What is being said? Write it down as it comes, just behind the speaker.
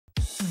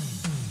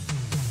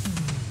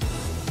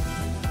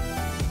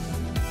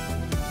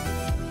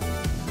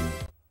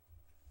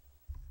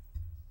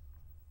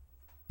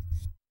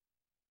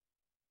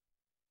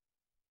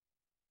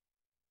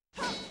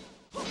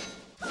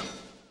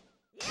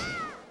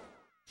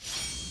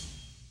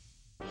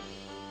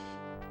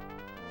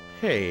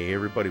Hey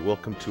everybody,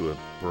 welcome to a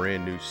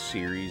brand new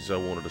series I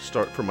wanted to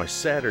start for my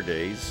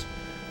Saturdays.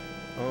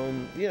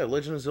 Yeah,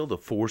 Legend of Zelda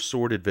 4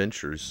 Sword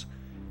Adventures.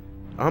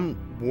 I'm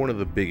one of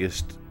the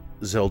biggest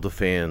Zelda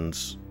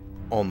fans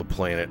on the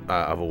planet.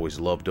 I've always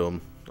loved them,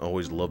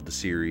 always loved the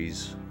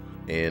series,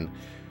 and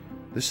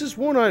this is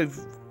one I've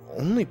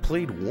only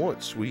played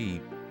once.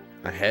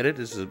 I had it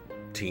as a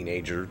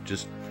teenager,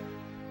 just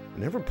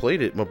never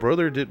played it. My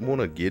brother didn't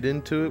want to get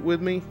into it with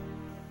me,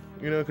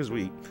 because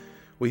we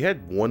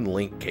had one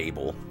link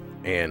cable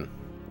and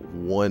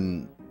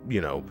one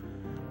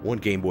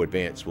Game Boy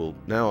Advance. Well,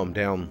 now I'm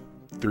down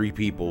 3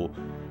 people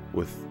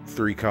with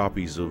 3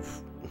 copies of,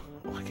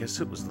 I guess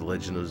it was the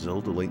Legend of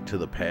Zelda Link to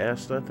the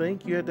Past, I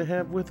think you had to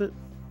have with it.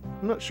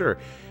 I'm not sure.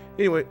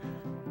 Anyway,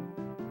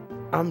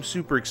 I'm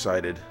super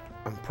excited.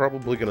 I'm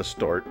probably going to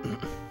start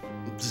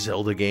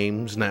Zelda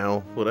games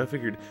now, but I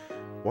figured,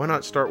 why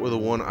not start with the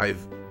one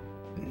I've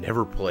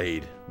never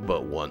played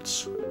but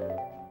once?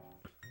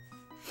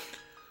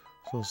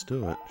 So let's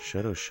do it.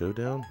 Shadow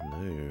Showdown? No,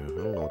 I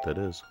don't know what that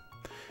is.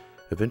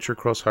 Adventure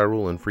across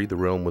Hyrule and free the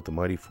realm with the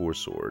mighty 4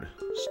 sword.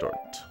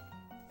 Start.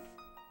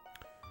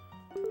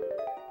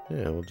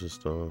 Yeah, we'll just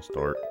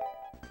start.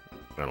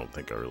 I don't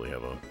think I really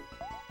have a...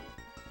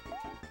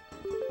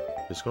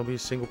 It's gonna be a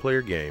single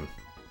player game.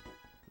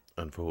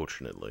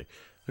 Unfortunately.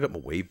 I got my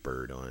wave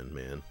bird on,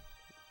 man.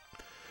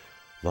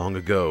 Long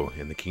ago,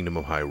 in the kingdom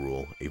of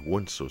Hyrule, a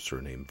one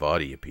sorcerer named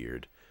Vaati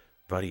appeared.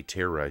 Vaati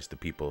terrorized the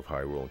people of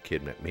Hyrule and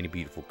kidnapped many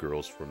beautiful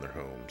girls from their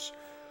homes.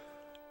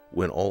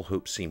 When all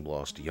hope seemed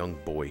lost, a young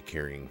boy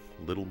carrying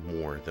little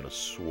more than a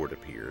sword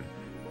appeared.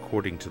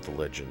 According to the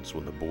legends,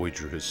 when the boy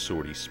drew his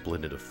sword, he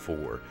split into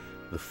 4.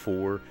 The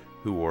 4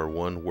 who are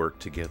one worked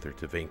together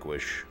to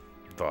vanquish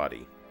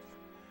Vaati.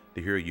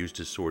 The hero used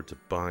his sword to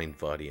bind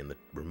Vaati in the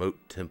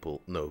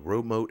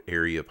remote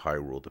area of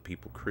Hyrule. The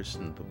people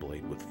christened the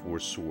blade with 4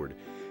 sword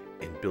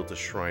and built a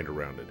shrine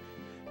around it.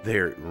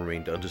 There, it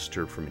remained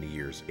undisturbed for many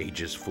years.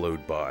 Ages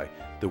flowed by.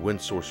 The wind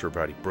sorcerer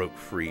Vaati broke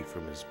free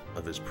from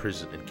his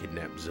prison and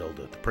kidnapped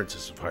Zelda, the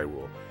princess of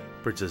Hyrule.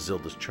 Princess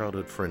Zelda's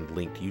childhood friend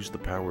Link used the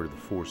power of the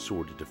 4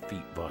 sword to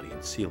defeat Vaati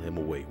and seal him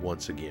away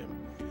once again.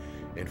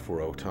 And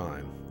for a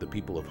time, the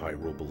people of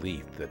Hyrule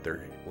believed that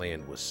their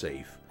land was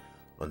safe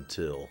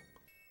until...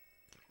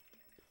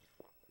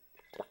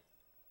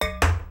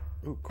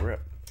 Oh,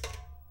 crap.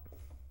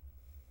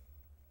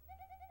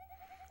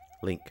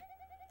 Link.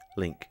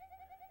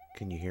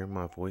 Can you hear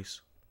my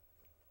voice?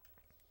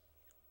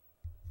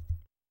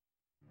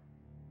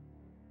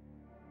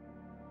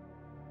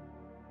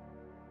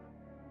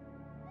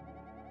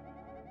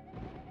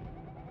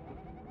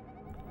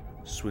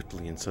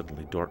 Swiftly and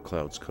suddenly, dark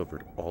clouds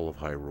covered all of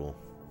Hyrule.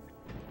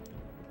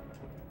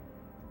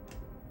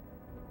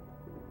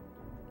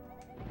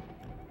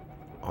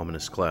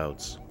 Ominous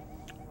clouds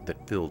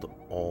that filled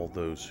all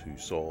those who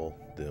saw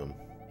them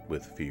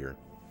with fear.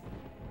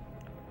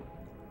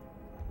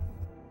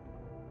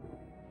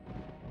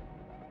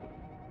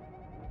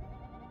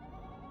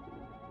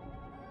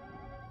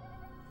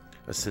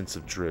 A sense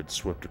of dread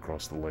swept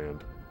across the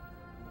land.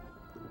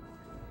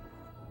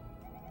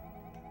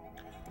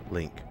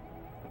 Link,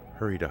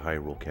 hurry to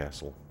Hyrule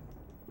Castle.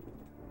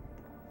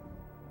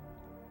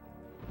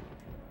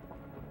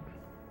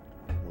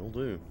 Will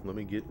do. Let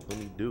me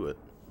do it.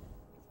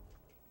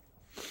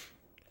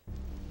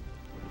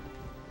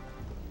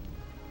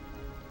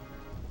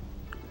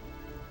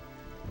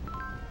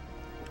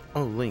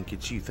 Oh, Link,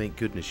 it's you. Thank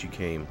goodness you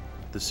came.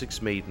 The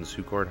 6 maidens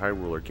who guard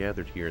Hyrule are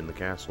gathered here in the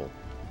castle.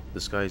 The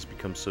sky has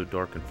become so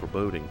dark and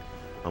foreboding.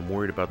 I'm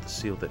worried about the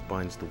seal that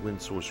binds the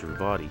wind sorcerer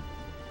Vaati.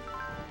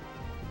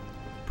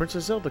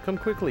 Princess Zelda, come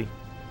quickly!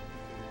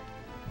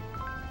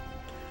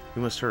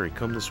 We must hurry.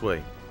 Come this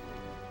way.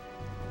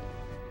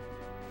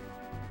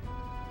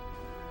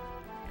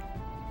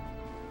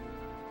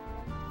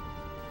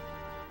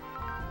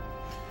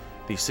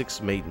 These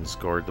 6 maidens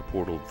guard the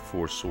portal of the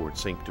 4 sword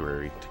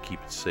sanctuary to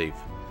keep it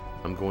safe.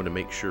 I'm going to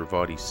make sure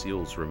Vaati's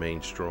seals remain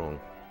strong.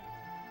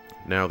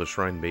 Now the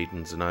Shrine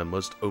Maidens and I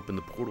must open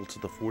the portal to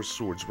the 4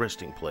 Swords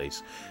resting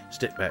place.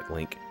 Step back,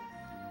 Link.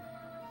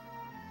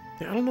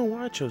 Yeah, I don't know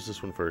why I chose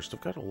this one first. I've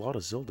got a lot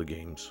of Zelda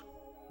games.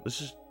 This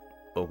is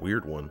a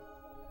weird one.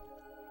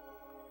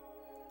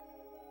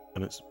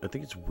 And I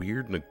think it's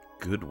weird in a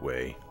good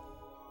way.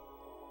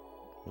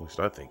 At least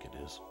I think it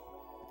is.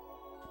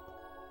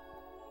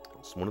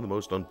 It's one of the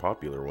most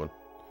unpopular one.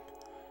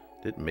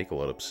 Didn't make a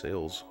lot of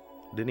sales.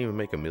 Didn't even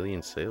make 1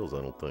 million sales,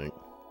 I don't think.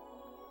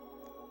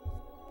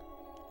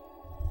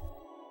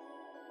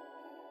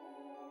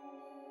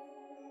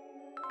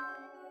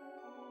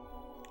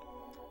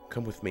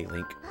 Come with me,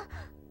 Link.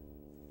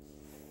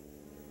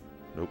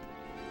 Nope.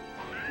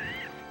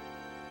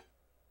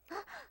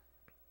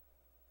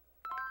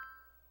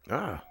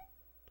 Ah!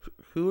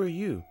 Who are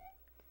you?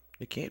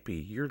 It can't be.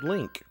 You're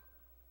Link.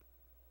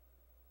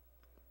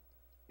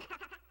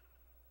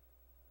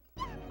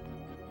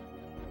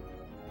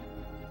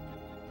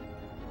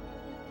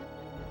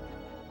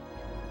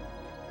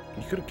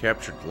 You could have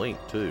captured Link,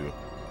 too.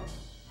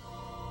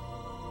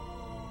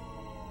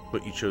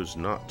 But you chose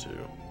not to.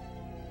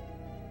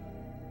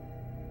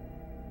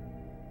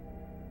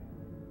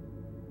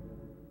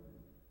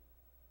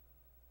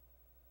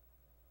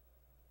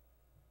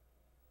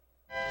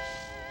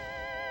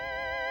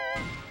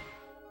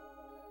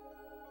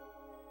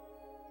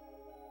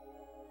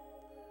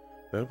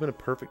 That would have been a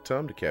perfect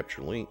time to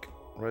capture Link.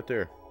 Right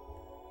there.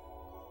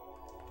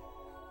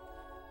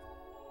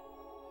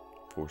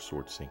 Four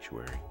Sword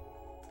Sanctuary.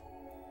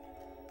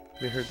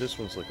 I heard this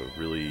one's like a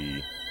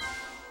really...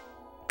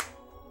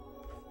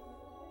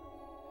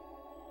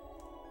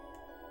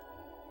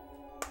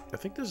 I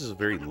think this is a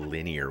very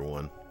linear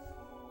one.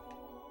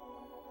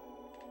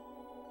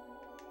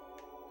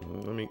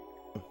 Let me...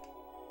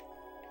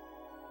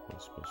 I'm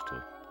supposed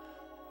to...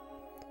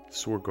 The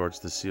sword guards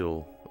the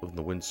seal of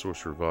the Wind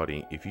Sorcerer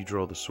Vadi. If you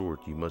draw the sword,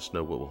 you must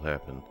know what will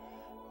happen.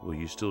 Will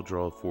you still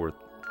draw forth?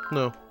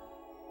 No.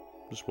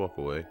 Just walk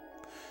away.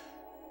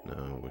 No,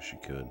 I wish you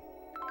could.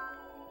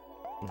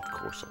 Of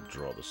course I'll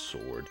draw the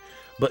sword.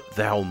 But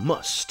thou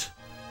must!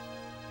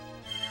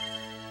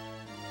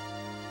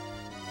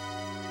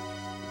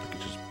 I think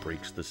it just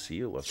breaks the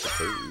seal, I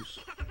suppose.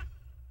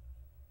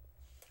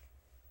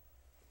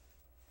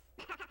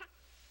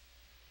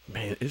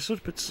 Man, this would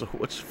have been so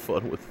much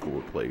fun with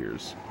 4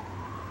 players.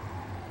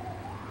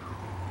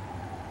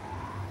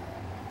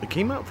 It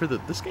came out for the...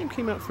 This game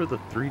came out for the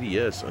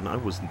 3DS, and I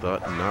was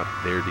not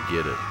there to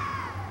get it.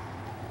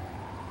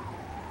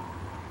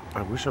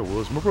 I wish I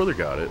was. My brother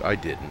got it. I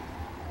didn't.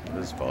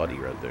 This body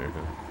right there.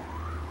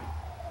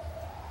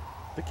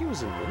 I think he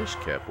was in Minish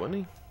Cap, wasn't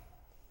he?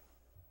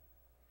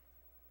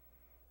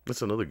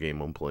 That's another game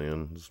I'm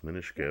playing. This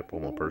Minish Cap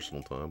on my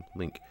personal time.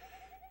 Link,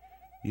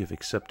 you have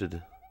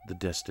accepted the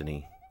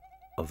destiny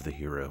of the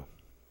hero.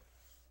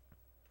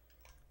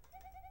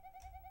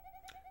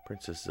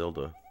 Princess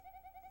Zelda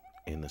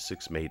and the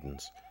 6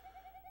 maidens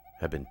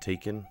have been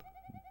taken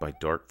by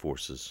dark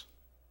forces.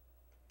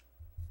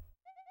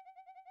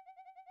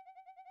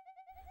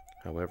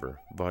 However,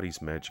 Vadi's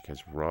magic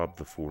has robbed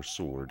the Four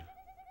Sword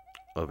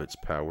of its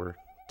power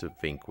to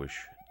vanquish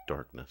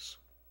darkness.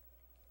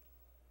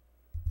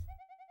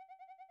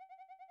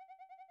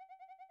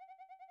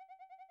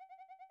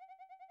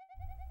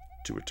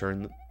 To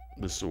return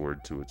the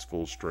sword to its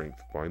full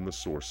strength, find the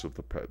source of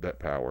that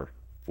power,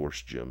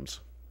 Force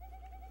Gems.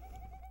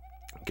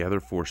 Gather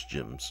Force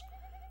Gems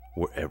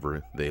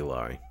wherever they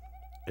lie,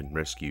 and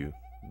rescue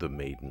the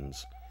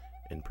maidens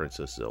and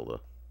Princess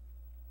Zelda.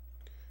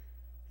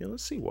 Yeah,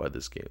 let's see why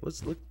this game.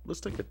 Let's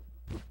take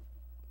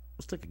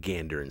a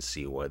gander and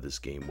see why this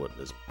game wasn't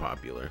as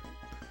popular.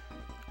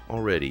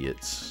 Already,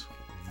 it's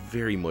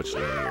very much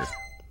linear.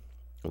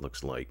 It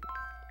looks like.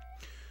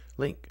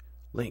 Link,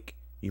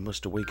 you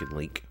must awaken,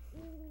 Link.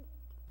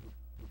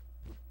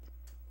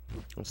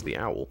 That's the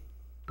owl.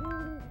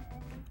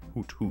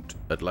 Hoot hoot!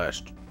 At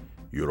last,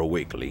 you're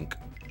awake, Link.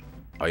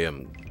 I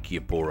am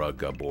Kiapora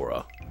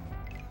Gabora.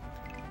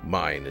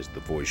 Mine is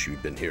the voice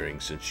you've been hearing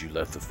since you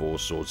left the Four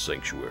Sword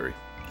Sanctuary.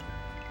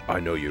 I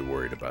know you're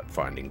worried about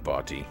finding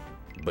Vati,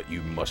 but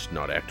you must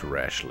not act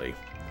rashly.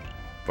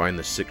 Find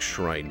the 6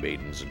 Shrine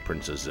Maidens and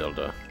Princess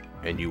Zelda,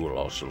 and you will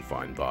also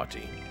find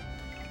Vati.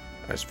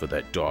 As for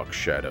that dark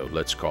shadow,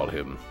 let's call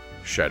him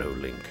Shadow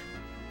Link.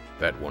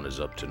 That one is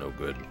up to no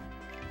good.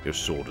 Your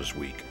sword is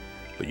weak,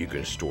 but you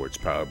can store its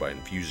power by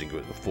infusing it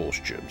with Force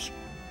Gems.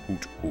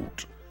 Hoot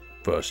hoot.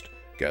 First,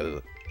 gather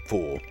the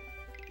 4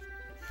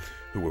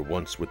 who were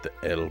once with the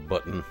L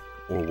button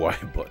or Y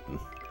button.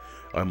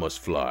 I must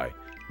fly,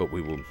 but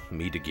we will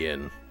meet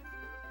again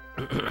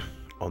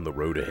on the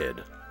road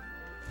ahead.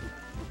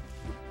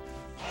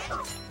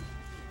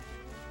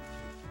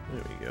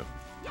 There we go.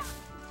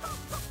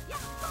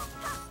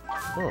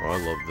 Oh, I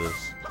love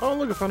this. Oh,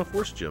 look, I found a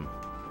Force Gem.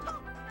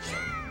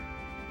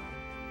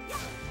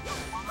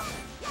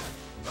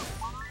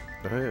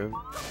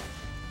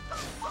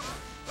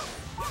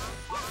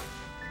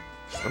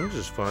 I'm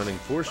just finding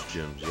Force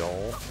Gems,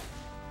 y'all.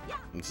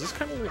 Is this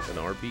kind of like an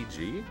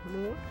RPG?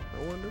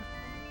 I wonder.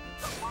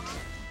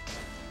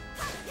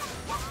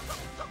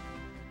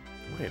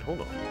 Wait,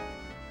 hold on.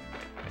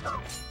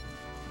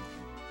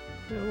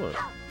 Yeah, look.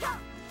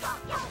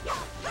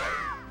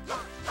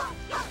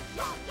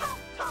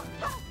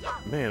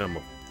 Man, I'm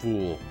a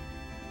fool.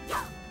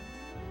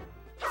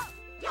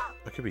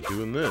 I could be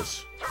doing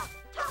this.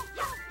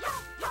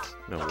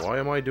 Now, why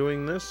am I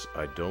doing this?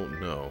 I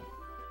don't know.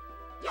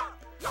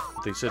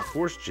 But they said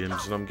Force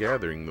Gems, and I'm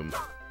gathering them.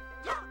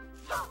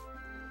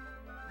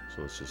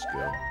 So let's just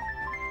go.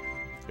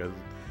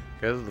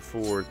 Gather the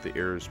 4, the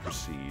arrows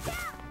proceed.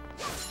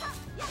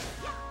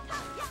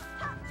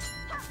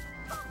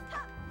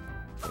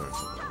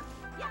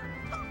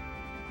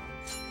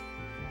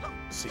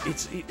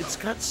 See, it's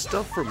got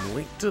stuff from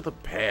Link to the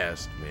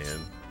Past, man.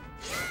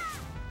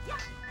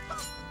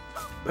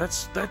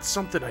 That's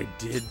something I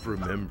did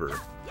remember.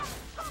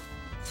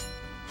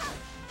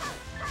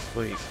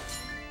 Like,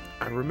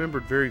 I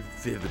remembered very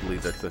vividly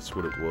that that's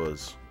what it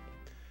was.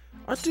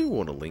 I do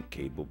want a Link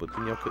cable, but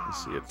then y'all couldn't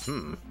see it.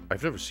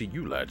 I've never seen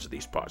you lads in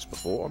these parts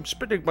before. I'm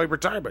spending my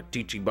retirement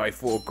teaching my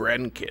 4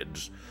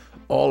 grandkids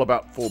all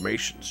about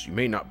formations. You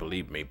may not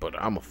believe me, but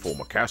I'm a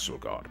former castle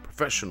guard, a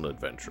professional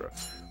adventurer.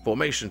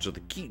 Formations are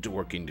the key to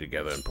working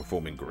together and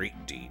performing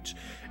great deeds.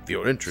 If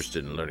you're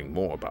interested in learning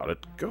more about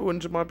it, go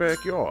into my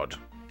backyard.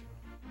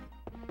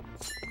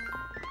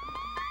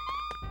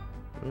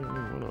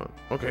 Why not?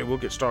 Okay, we'll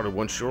get started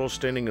once you're all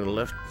standing in the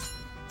left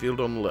field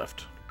on the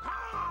left.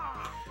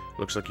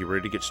 Looks like you're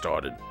ready to get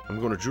started. I'm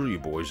going to drill you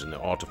boys in the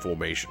art of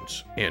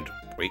formations. And,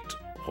 wait,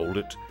 hold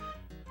it.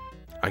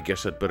 I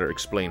guess I'd better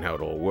explain how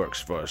it all works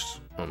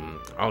first.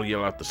 I'll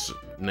yell out the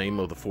name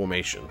of the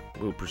formation.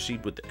 We'll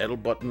proceed with the L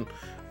button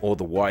or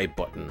the Y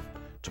button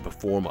to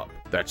perform up.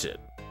 That's it.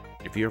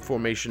 If you hear a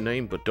formation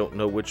name but don't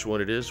know which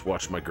one it is,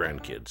 watch my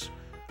grandkids.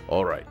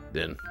 Alright,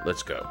 then,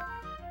 let's go.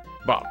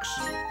 Box.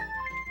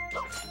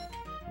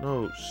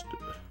 No,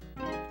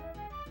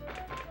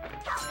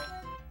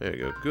 there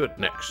you go. Good,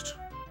 next.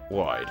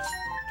 Wide.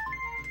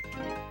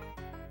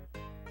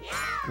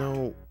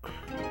 No.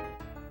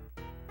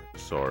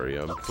 Sorry,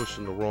 I'm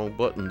pushing the wrong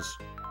buttons.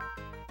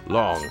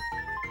 Long.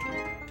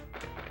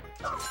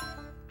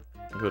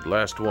 Good,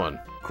 last one.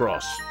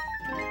 Cross.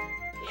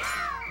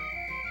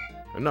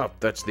 Enough,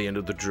 that's the end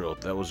of the drill.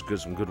 That was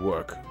some good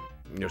work.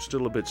 You're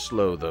still a bit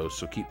slow, though,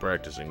 so keep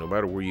practicing. No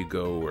matter where you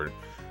go or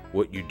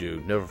what you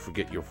do, never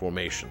forget your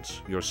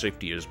formations. Your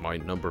safety is my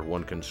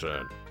 #1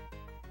 concern.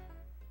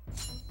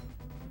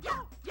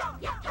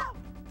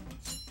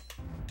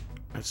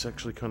 That's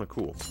actually kind of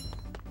cool.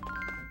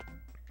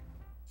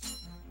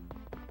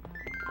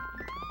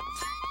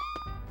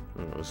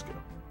 Let's go.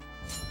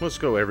 Let's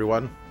go,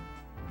 everyone.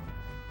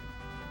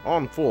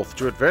 On forth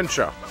to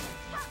adventure.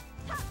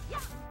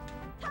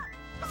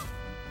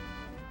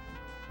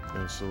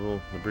 And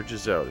so the bridge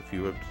is out. If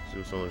you have to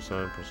do this on the other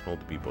side, press hold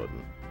the B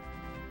button.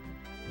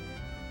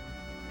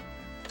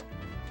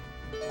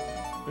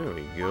 There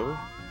we go.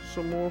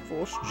 Some more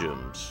force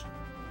gems.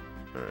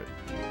 Alright.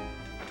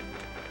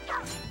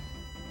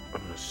 I'm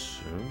gonna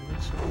assume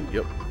that's all.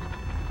 Yep.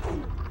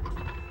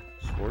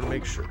 Just want to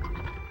make sure.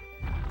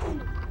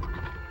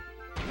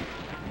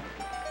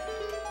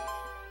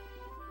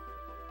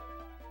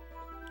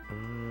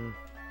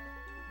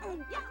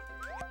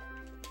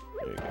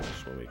 There you go.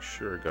 Just want to make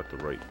sure I got the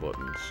right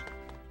buttons.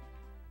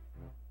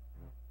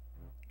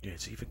 Yeah,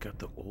 it's even got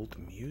the old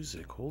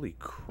music. Holy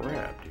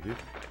crap, dude.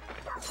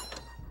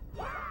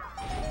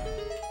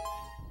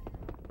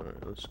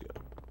 Alright, let's go.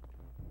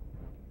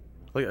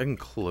 Like, I can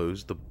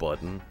close the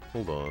button.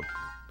 Hold on.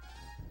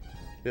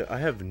 Yeah, I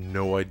have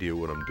no idea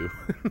what I'm doing.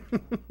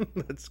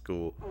 That's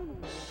cool.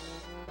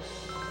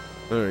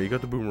 Alright, you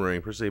got the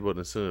boomerang. Press A button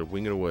and send it,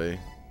 wing it away.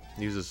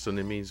 Use this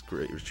enemies,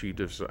 great. Retrieve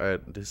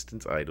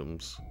distance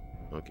items.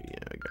 Okay,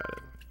 yeah, I got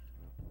it.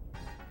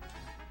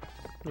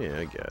 Yeah,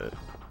 I got it.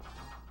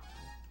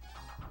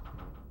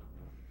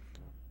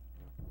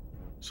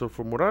 So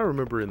from what I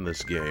remember in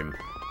this game,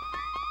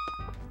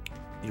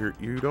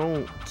 you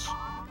don't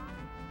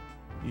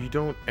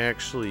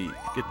actually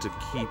get to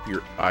keep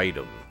your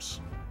items.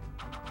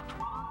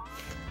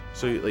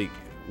 So like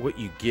what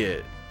you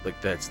get, like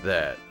that's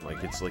that.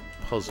 Like it's like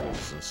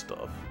puzzles and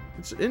stuff.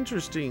 It's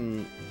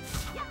interesting.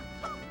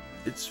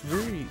 It's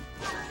very,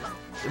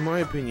 in my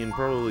opinion,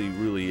 probably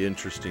really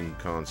interesting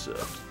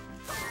concept.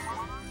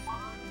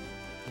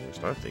 At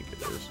least I think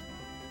it is.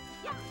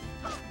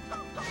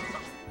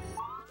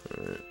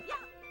 Alright.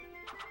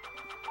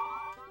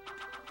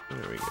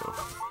 There we go.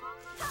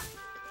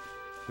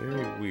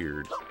 Very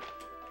weird.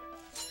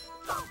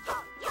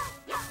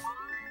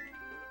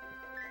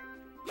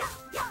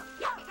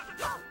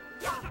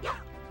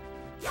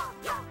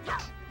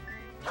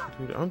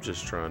 Dude, I'm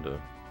just trying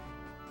to...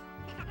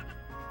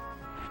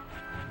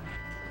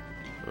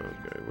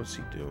 Okay, what's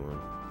he doing?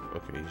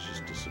 Okay, he's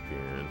just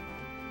disappearing.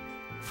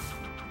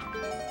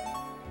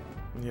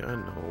 Yeah, I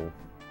know.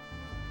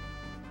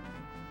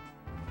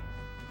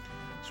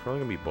 It's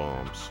probably gonna be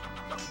bombs.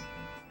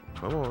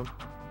 Come on.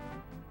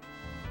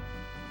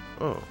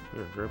 Oh,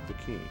 here, grab the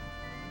key.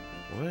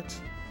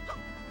 What?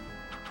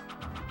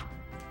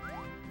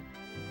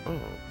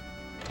 Oh.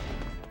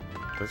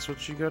 That's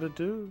what you gotta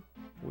do?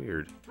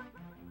 Weird.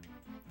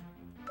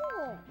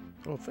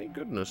 Oh, thank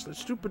goodness. That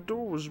stupid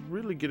door was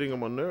really getting on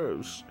my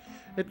nerves.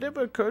 It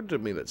never occurred to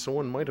me that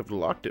someone might have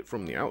locked it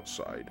from the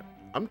outside.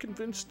 I'm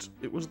convinced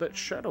it was that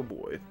shadow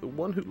boy, the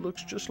one who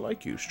looks just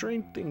like you.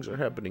 Strange things are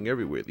happening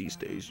everywhere these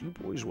days. You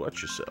boys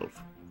watch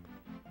yourself.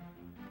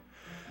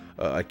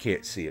 I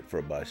can't see it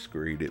from my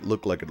screen. It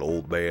looked like an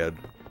old man.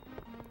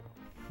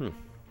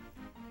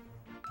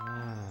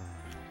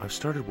 I've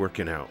started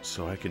working out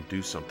so I can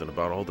do something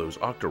about all those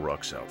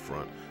Octoroks out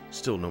front.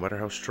 Still, no matter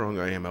how strong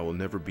I am, I will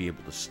never be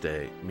able to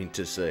say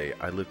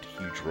I lift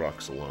huge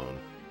rocks alone.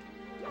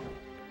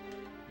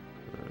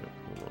 Alright,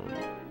 hold on.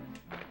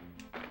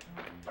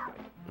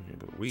 Okay,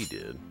 but we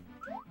did.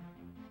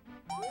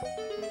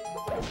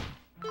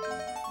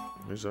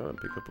 There's that.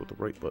 Pick up with the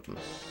right button.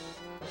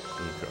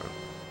 Okay.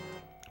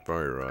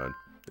 Fire rod.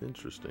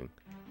 Interesting.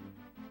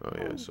 Oh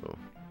yeah, so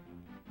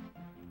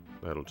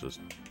that'll just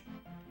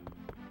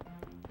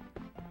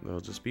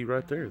be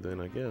right there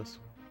then, I guess.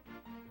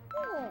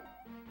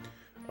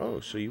 Oh,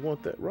 so you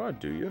want that rod,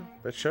 do you?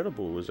 That shadow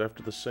boy was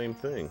after the same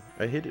thing.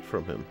 I hid it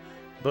from him,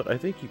 but I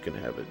think you can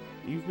have it.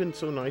 You've been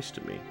so nice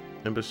to me.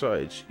 And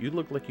besides, you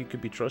look like you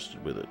could be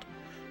trusted with it.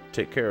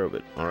 Take care of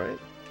it, alright?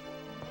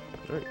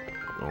 Alright,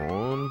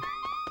 on.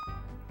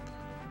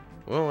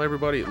 well,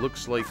 everybody, it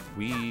looks like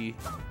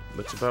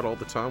that's about all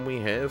the time we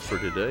have for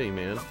today,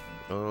 man.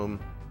 And,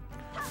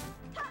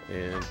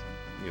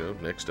 you know,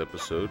 next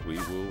episode we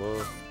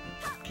will,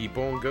 keep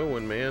on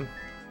going, man.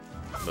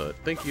 But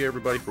thank you,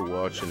 everybody, for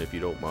watching. If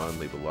you don't mind,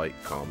 leave a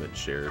like, comment,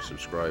 share,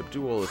 subscribe,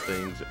 do all the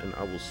things, and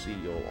I will see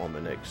y'all on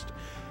the next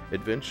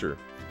adventure.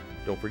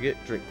 Don't forget,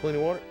 drink plenty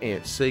of water,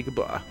 and say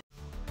goodbye.